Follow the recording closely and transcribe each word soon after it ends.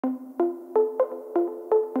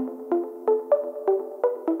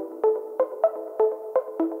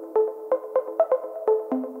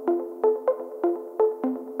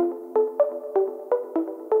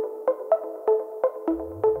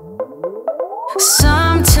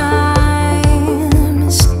Sometimes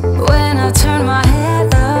when I turn my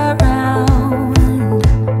head around,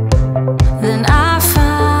 then I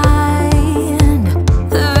find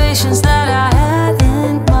the visions that I had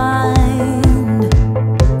in mind.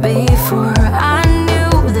 Before I knew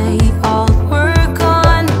they all were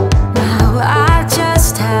gone. Now I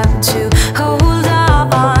just have to hold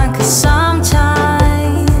on, 'cause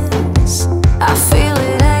sometimes I feel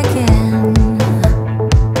it again.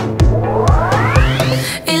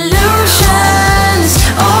 Illusions,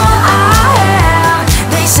 all I have,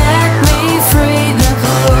 they set me free. They're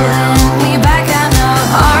pulling me back. I know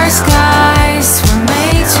our skies were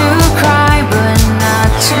made to cry, but not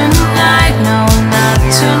tonight, no, not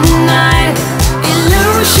tonight.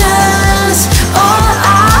 Illusions, all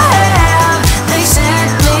I have, they set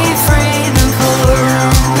me free. They're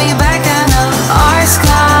pulling me back. I know our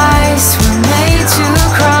skies were made to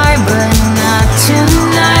cry, but not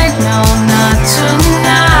tonight, no, not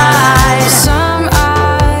tonight. Some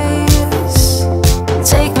eyes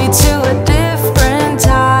take me to a different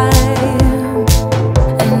time,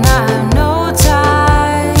 and I have no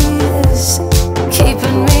ties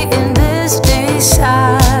keeping me in this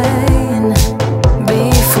desire.